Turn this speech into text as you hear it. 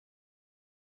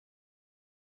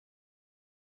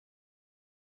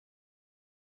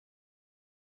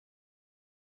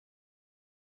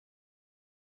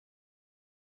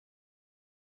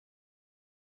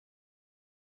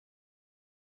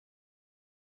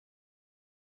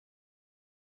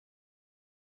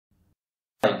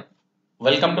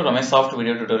Welcome to Rameshsoft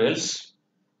video tutorials.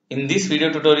 In this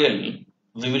video tutorial,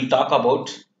 we will talk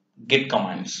about git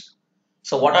commands.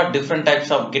 So what are different types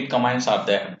of git commands are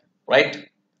there, right?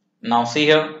 Now see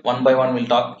here, one by one we'll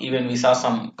talk. Even we saw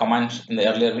some commands in the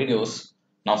earlier videos.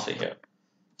 Now see here.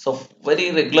 So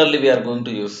very regularly we are going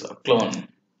to use a clone.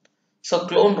 So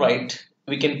clone, right?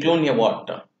 We can clone a what?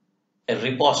 A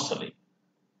repository,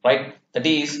 right? That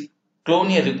is, clone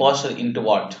a repository into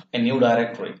what? A new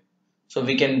directory. So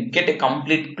we can get a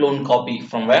complete clone copy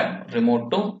from where?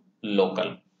 Remote to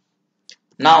local.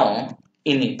 Now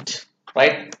init,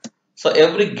 right? So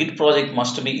every git project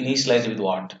must be initialized with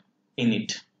what?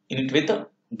 Init. Init with the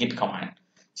git command.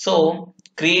 So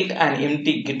create an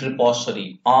empty git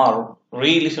repository or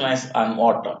reinitialize an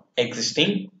what?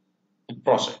 Existing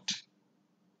project.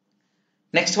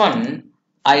 Next one,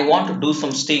 I want to do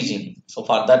some staging. So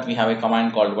for that we have a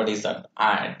command called what is that?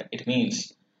 Add. It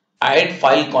means add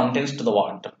file contents to the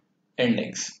what?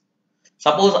 Index.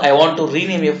 Suppose I want to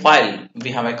rename a file.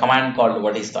 We have a command called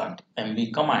what is that?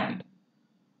 mv command.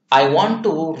 I want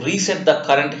to reset the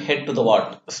current head to the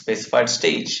what? Specified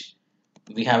stage.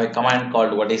 We have a command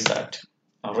called what is that?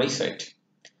 Reset.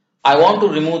 I want to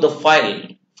remove the file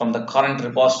from the current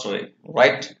repository,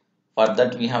 right? For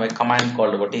that we have a command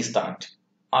called what is that?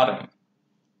 rm.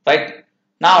 Right?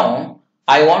 Now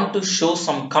I want to show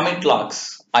some commit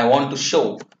logs. I want to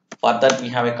show. For that we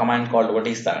have a command called what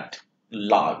is that?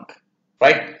 Log.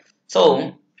 Right?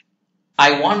 So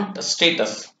I want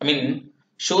status.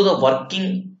 Show the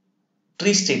working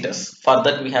tree status. For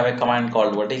that we have a command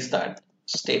called what is that?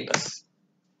 Status.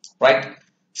 Right?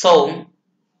 So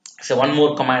one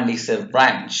more command is a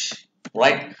branch.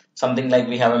 Right? Something like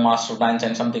we have a master branch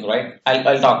and something, right?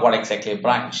 I'll talk what exactly a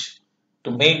branch.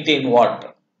 To maintain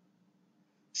what?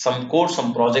 Some code,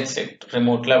 some projects at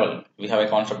remote level. We have a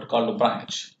concept called a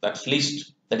branch. That's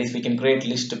list. That is, we can create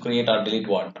list to create or delete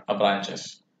what? A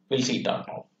branches. We'll see it out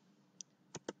now.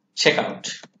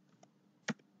 Checkout.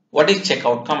 What is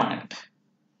checkout command?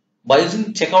 By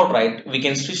using checkout, right, we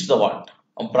can switch the what?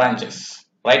 Branches,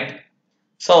 right?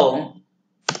 So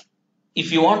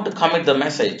if you want to commit the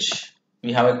message,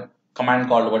 we have a command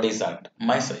called what is that?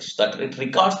 Message. That it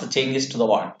records the changes to the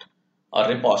what? A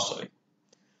repository.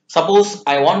 Suppose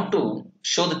I want to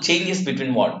show the changes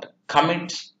between what?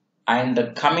 Commit and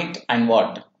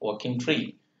what? Working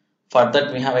tree. For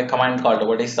that we have a command called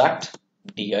what is that?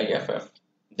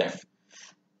 Def.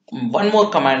 One more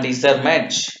command is there,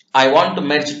 merge. I want to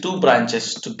merge two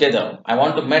branches together. I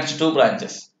want to merge two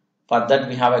branches. For that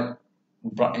we have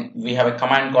a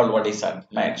command called what is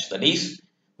that? Merge. That is,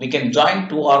 we can join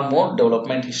two or more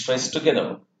development histories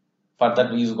together. For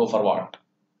that we go for what?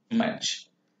 Merge.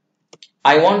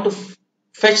 I want to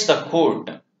fetch the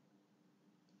code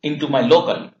into my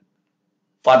local.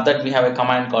 For that we have a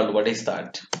command called what is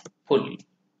that? Pull.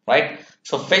 Right?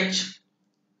 So fetch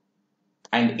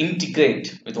and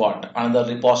integrate with what?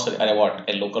 Another repository or what?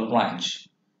 A local branch.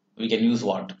 We can use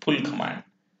what? Pull command.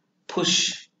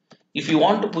 Push. If you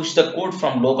want to push the code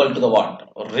from local to the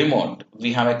what? Remote.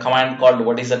 We have a command called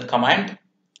what is that command?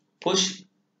 Push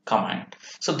command.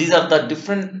 So these are the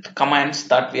different commands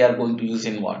that we are going to use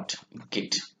in what?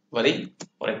 Git. Very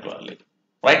regularly.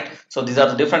 Right? So these are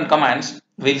the different commands.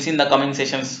 We'll see in the coming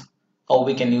sessions how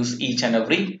we can use each and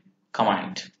every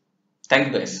command. Thank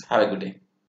you guys. Have a good day.